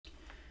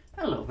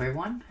Hello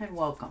everyone and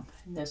welcome.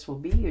 This will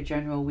be your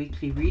general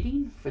weekly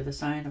reading for the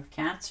sign of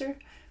Cancer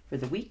for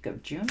the week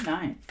of June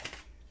 9th.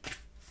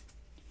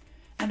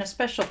 And a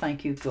special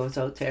thank you goes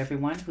out to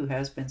everyone who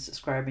has been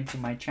subscribing to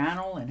my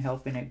channel and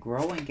helping it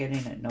grow and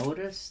getting it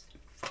noticed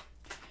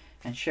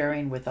and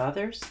sharing with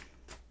others.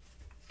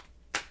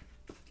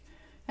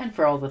 And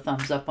for all the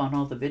thumbs up on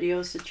all the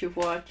videos that you've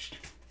watched.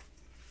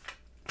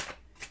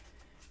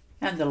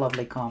 And the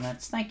lovely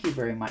comments. Thank you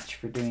very much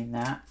for doing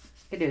that.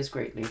 It is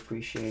greatly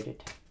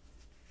appreciated.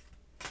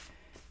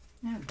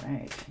 All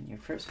right, and your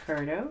first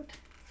card out,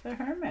 the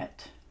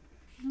Hermit.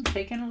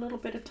 Taking a little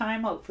bit of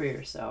time out for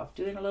yourself,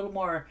 doing a little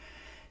more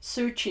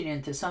searching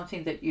into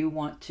something that you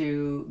want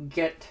to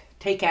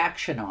take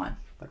action on.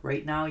 But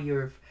right now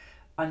you're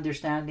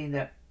understanding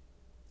that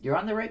you're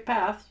on the right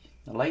path.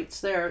 The light's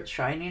there, it's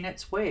shining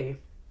its way.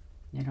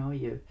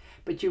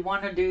 But you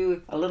want to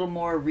do a little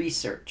more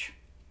research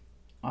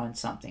on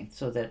something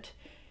so that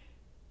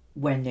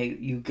when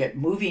you get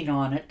moving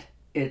on it,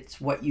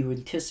 it's what you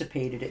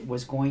anticipated it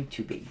was going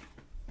to be.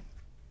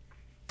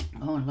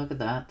 Oh, and look at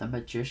that, the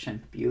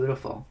Magician.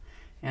 Beautiful.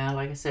 Yeah,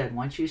 like I said,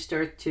 once you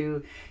start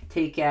to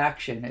take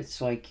action, it's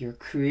like your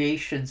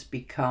creations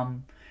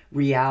become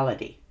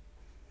reality.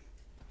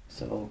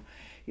 So,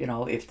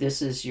 if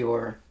this is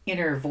your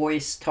inner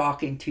voice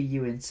talking to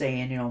you and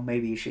saying,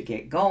 maybe you should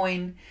get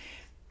going,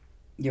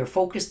 you're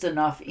focused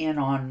enough in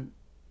on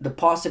the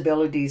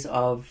possibilities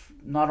of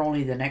not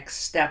only the next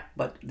step,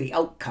 but the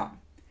outcome.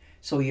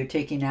 So you're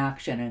taking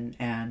action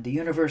and the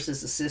universe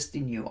is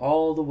assisting you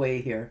all the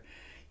way here.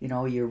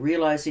 You're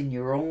realizing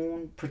your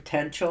own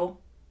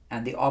potential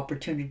and the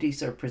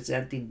opportunities are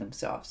presenting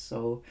themselves.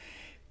 So,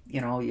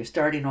 you're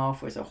starting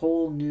off with a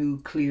whole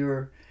new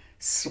clear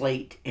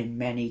slate in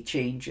many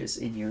changes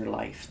in your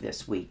life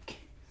this week.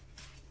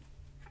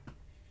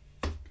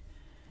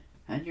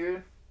 And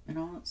you're,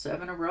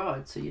 Seven of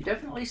Rods. So you're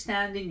definitely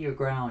standing your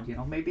ground.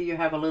 Maybe you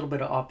have a little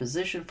bit of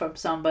opposition from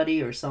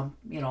somebody or some,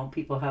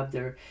 people have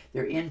their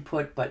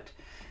input, but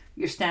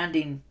you're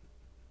standing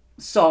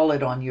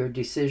solid on your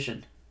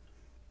decision.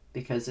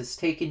 Because it's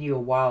taken you a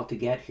while to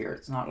get here.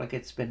 It's not like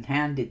it's been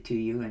handed to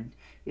you and,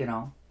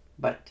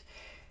 but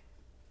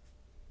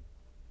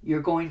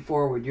you're going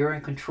forward. You're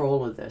in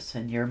control of this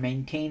and you're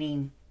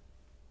maintaining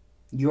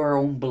your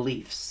own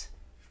beliefs.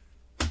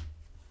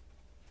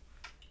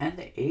 And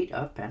the Eight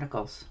of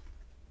Pentacles.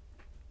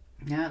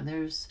 Yeah,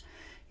 there's,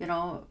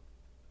 you're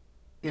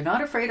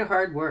not afraid of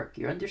hard work.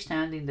 You're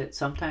understanding that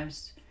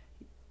sometimes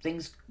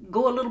things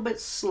go a little bit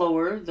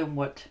slower than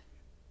what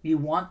you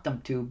want them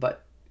to,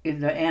 but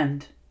in the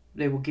end,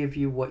 they will give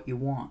you what you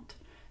want.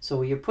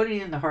 So you're putting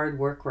in the hard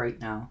work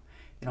right now.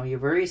 You're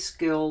very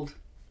skilled.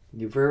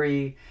 You're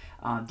very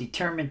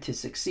determined to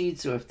succeed.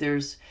 So if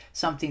there's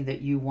something that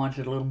you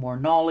wanted a little more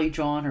knowledge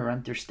on or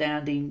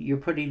understanding, you're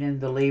putting in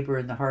the labor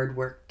and the hard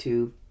work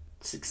to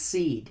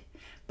succeed.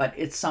 But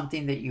it's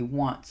something that you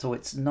want. So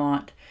it's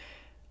not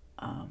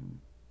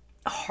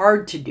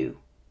hard to do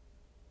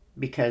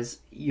because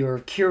you're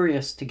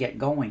curious to get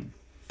going.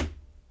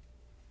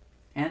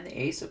 And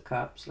the Ace of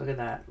Cups, look at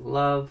that.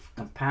 Love,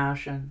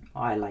 compassion.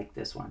 Oh, I like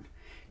this one.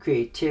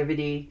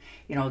 Creativity.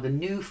 The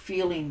new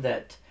feeling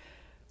that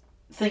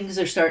things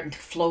are starting to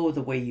flow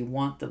the way you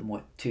want them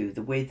to.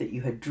 The way that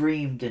you had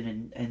dreamed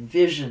and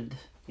envisioned.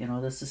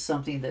 This is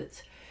something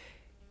that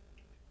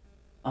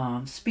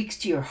speaks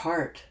to your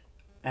heart.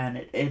 And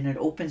it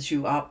opens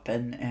you up.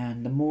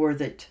 And the more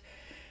that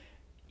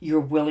you're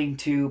willing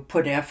to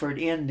put effort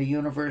in, the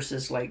universe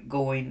is like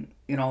going,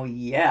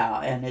 yeah,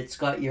 and it's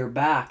got your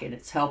back and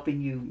it's helping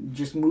you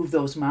just move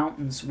those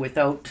mountains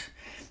without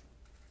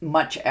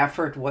much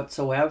effort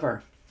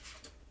whatsoever.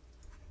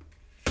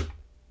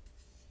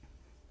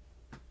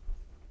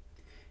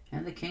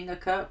 And the King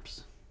of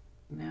Cups.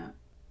 Yeah.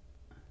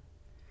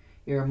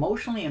 You're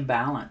emotionally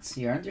imbalanced.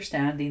 You're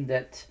understanding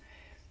that,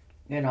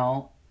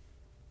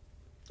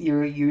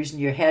 you're using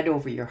your head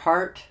over your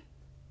heart.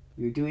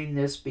 You're doing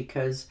this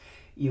because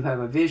you have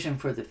a vision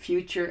for the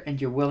future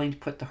and you're willing to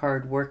put the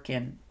hard work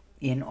in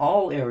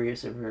all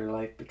areas of your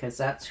life because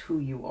that's who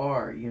you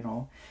are.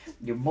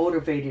 You're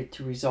motivated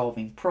to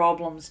resolving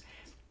problems.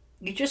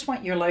 You just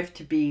want your life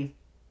to be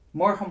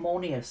more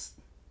harmonious,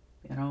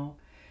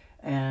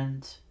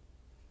 and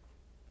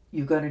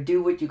you got to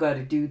do what you got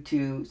to do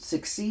to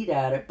succeed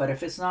at it. But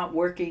if it's not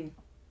working,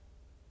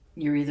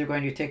 you're either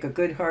going to take a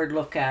good hard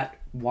look at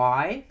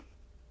why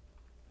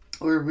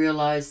or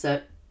realize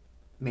that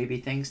maybe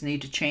things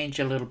need to change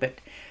a little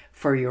bit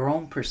for your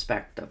own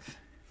perspective.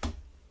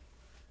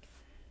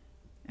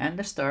 And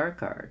the Star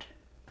card.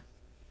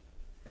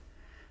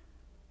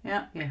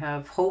 Yeah, you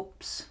have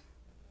hopes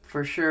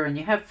for sure. And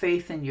you have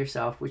faith in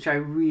yourself, which I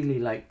really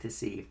like to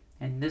see.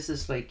 And this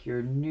is like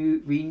your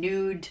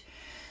renewed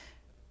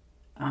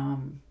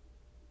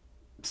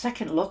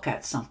second look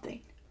at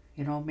something.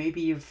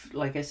 Maybe you've,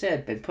 like I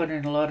said, been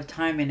putting a lot of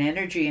time and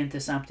energy into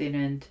something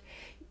and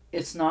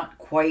it's not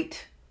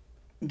quite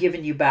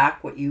giving you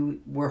back what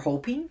you were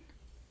hoping,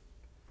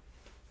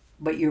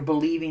 but you're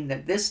believing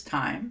that this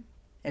time,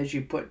 as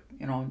you put,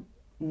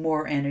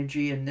 more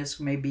energy, and this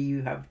maybe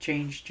you have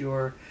changed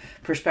your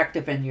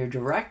perspective and your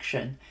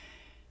direction.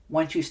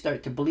 Once you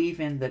start to believe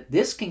in that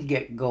this can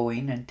get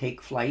going and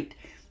take flight,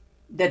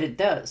 that it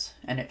does,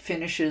 and it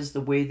finishes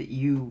the way that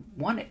you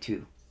want it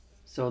to.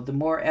 So the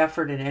more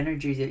effort and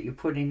energy that you're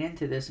putting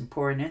into this and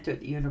pouring into it,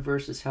 the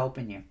universe is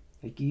helping you.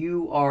 Like,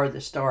 you are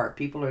the star.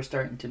 People are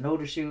starting to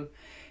notice you.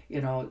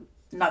 You know,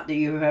 not that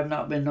you have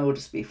not been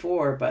noticed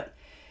before, but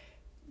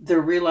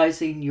they're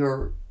realizing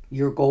your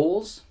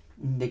goals.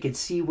 They can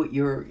see what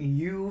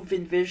you've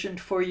envisioned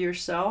for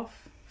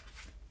yourself.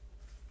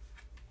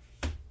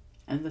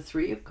 And the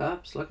Three of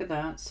Cups, look at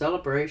that.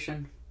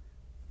 Celebration,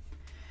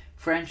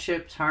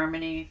 friendships,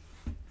 harmony.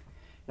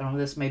 You know,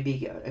 this may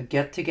be a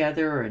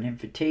get-together or an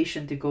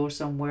invitation to go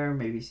somewhere,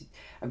 maybe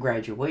a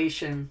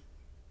graduation,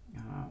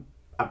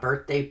 a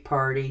birthday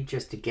party,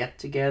 just to get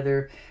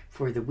together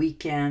for the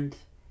weekend.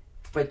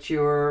 But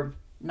you're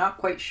not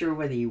quite sure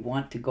whether you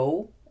want to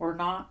go or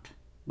not,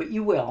 but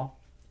you will.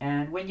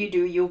 And when you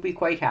do, you'll be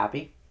quite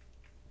happy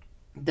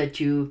that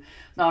you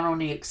not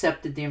only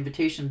accepted the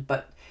invitation,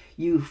 but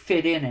you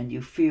fit in and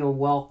you feel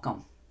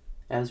welcome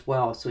as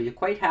well. So you're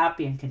quite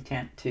happy and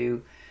content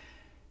to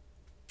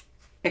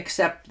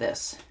accept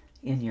this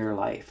in your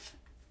life.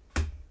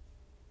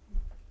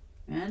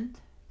 And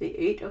the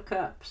Eight of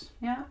Cups.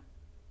 Yeah,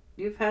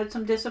 you've had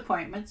some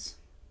disappointments,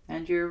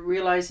 and you're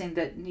realizing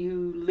that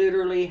you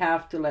literally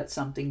have to let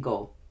something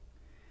go,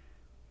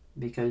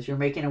 because you're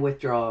making a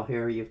withdrawal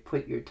here. You've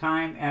put your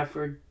time,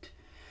 effort,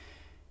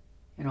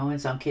 you know, in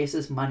some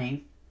cases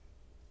money,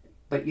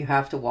 but you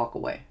have to walk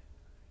away.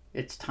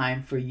 It's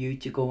time for you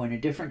to go in a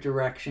different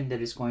direction that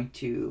is going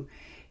to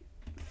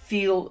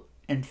feel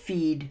and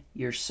feed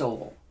your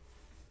soul.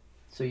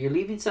 So you're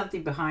leaving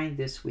something behind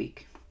this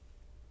week.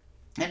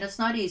 And it's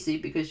not easy,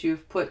 because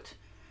you've put,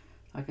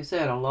 like I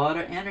said, a lot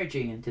of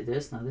energy into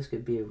this. Now, this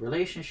could be a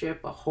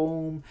relationship, a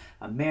home,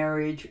 a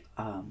marriage,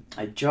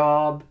 a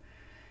job,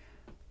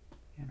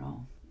 you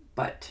know,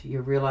 but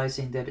you're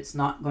realizing that it's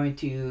not going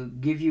to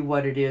give you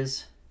what it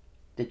is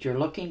that you're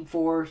looking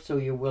for, so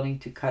you're willing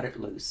to cut it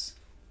loose.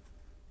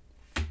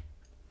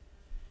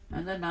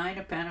 And the Nine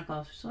of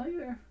Pentacles. So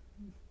you're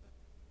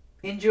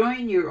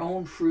enjoying your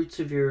own fruits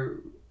of your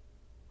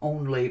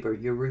own labor.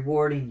 You're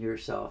rewarding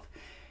yourself.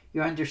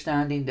 You're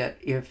understanding that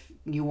if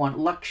you want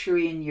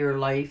luxury in your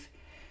life,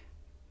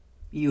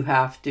 you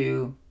have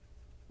to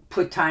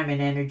put time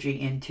and energy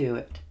into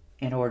it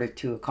in order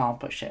to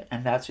accomplish it.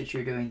 And that's what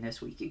you're doing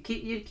this week.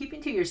 You're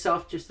keeping to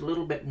yourself just a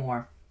little bit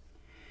more,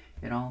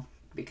 you know,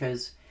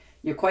 because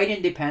you're quite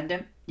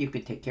independent. You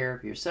can take care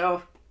of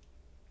yourself.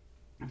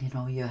 You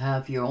know, you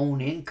have your own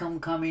income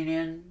coming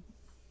in,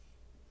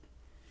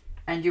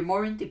 and you're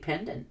more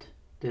independent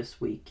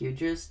this week. You're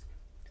just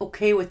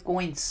okay with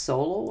going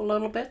solo a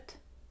little bit.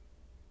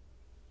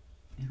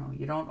 You know,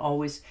 you don't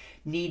always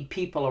need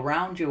people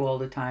around you all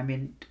the time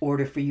in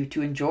order for you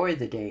to enjoy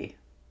the day.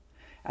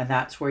 And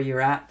that's where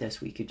you're at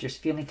this week. You're just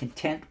feeling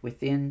content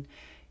within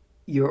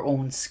your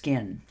own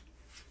skin.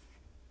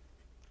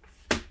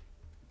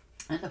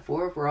 And the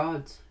Four of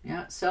Rods.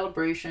 Yeah,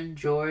 celebration,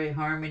 joy,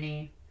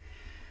 harmony.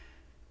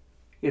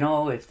 You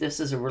know, if this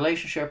is a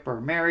relationship or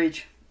a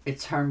marriage,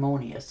 it's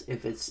harmonious.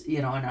 If it's,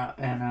 you know,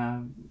 and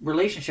a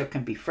relationship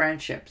can be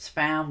friendships,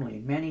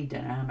 family, many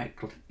dynamic,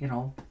 you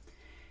know,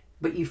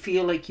 but you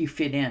feel like you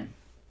fit in.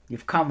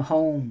 You've come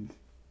home.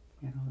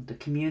 You know, the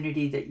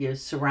community that you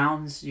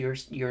surrounds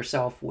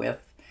yourself with,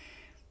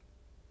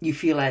 you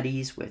feel at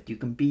ease with. You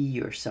can be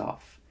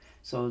yourself.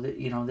 So that,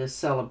 you know, this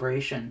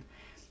celebration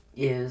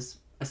is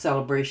a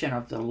celebration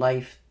of the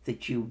life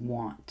that you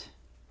want.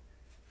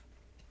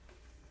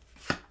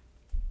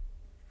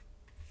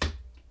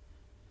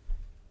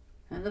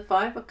 And the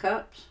Five of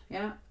Cups.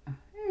 Yeah,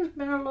 there's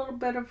been a little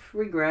bit of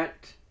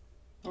regret,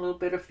 a little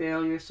bit of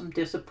failure, some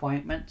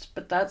disappointments,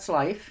 but that's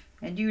life,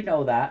 and you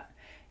know that.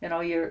 You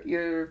know,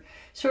 you're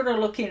sort of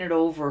looking it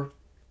over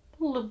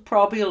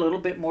probably a little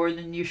bit more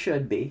than you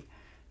should be.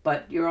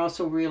 But you're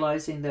also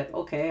realizing that,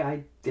 okay,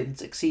 I didn't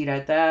succeed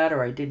at that,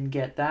 or I didn't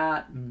get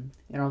that. And,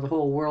 you know, the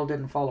whole world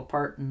didn't fall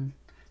apart in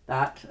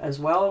that as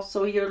well.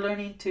 So you're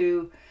learning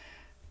to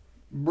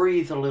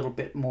breathe a little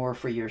bit more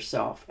for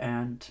yourself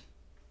and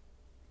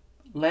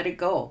let it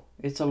go.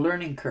 It's a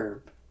learning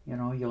curve. You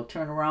know, you'll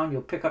turn around,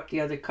 you'll pick up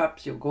the other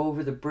cups, you'll go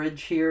over the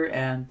bridge here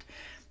and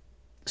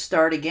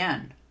start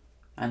again.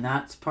 And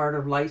that's part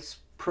of life's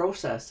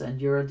process,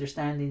 and you're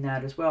understanding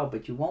that as well.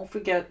 But you won't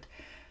forget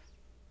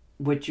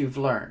what you've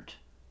learned.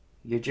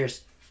 You're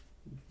just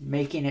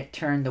making it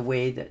turn the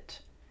way that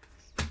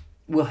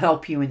will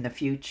help you in the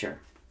future.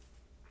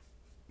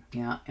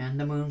 Yeah, and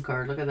the Moon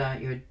card, look at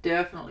that. You're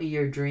definitely,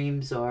 your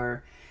dreams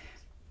are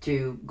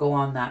to go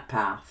on that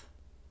path.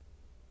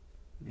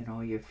 You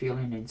know, you're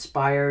feeling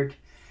inspired.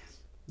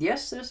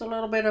 Yes, there's a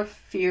little bit of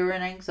fear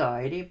and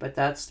anxiety, but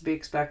that's to be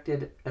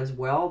expected as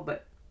well.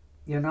 But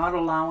you're not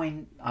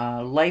allowing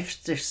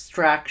life's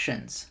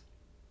distractions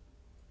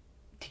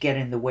to get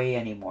in the way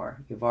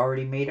anymore. You've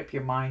already made up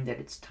your mind that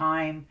it's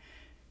time,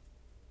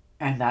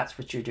 and that's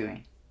what you're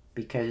doing,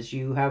 because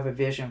you have a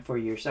vision for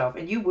yourself,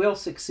 and you will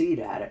succeed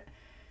at it.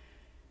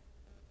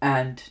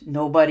 And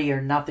nobody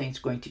or nothing's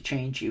going to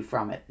change you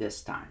from it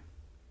this time.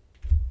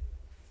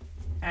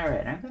 All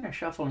right, I'm going to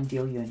shuffle and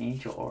deal you an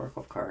Angel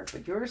Oracle card.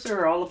 But yours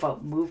are all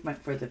about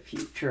movement for the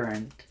future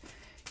and,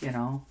 you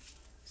know,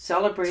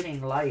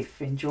 celebrating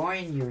life,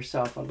 enjoying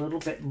yourself a little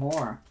bit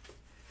more.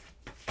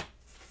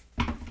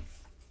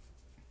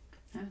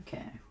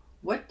 Okay,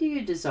 what do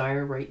you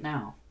desire right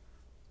now?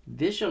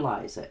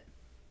 Visualize it,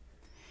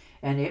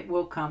 and it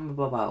will come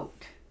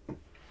about.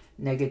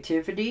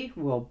 Negativity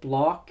will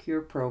block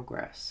your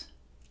progress.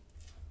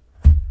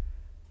 All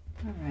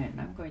right, and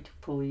I'm going to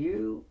pull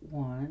you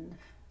one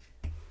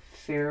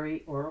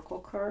Fairy Oracle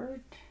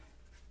card.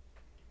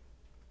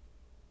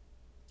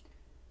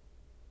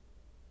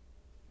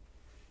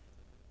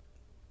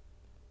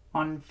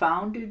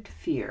 Unfounded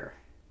fear.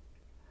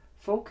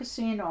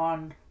 Focusing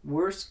on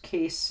worst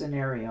case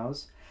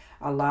scenarios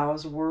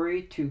allows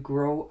worry to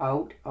grow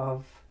out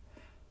of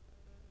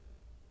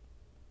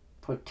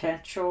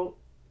potential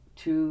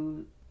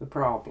to the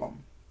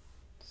problem.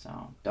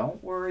 So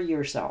don't worry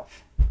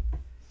yourself.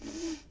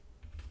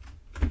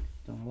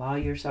 Don't allow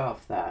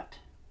yourself that.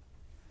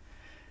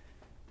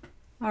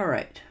 All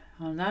right.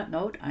 On that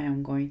note, I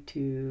am going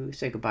to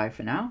say goodbye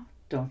for now.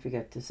 Don't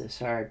forget to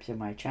subscribe to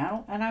my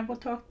channel, and I will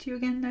talk to you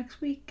again next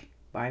week.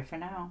 Bye for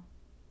now.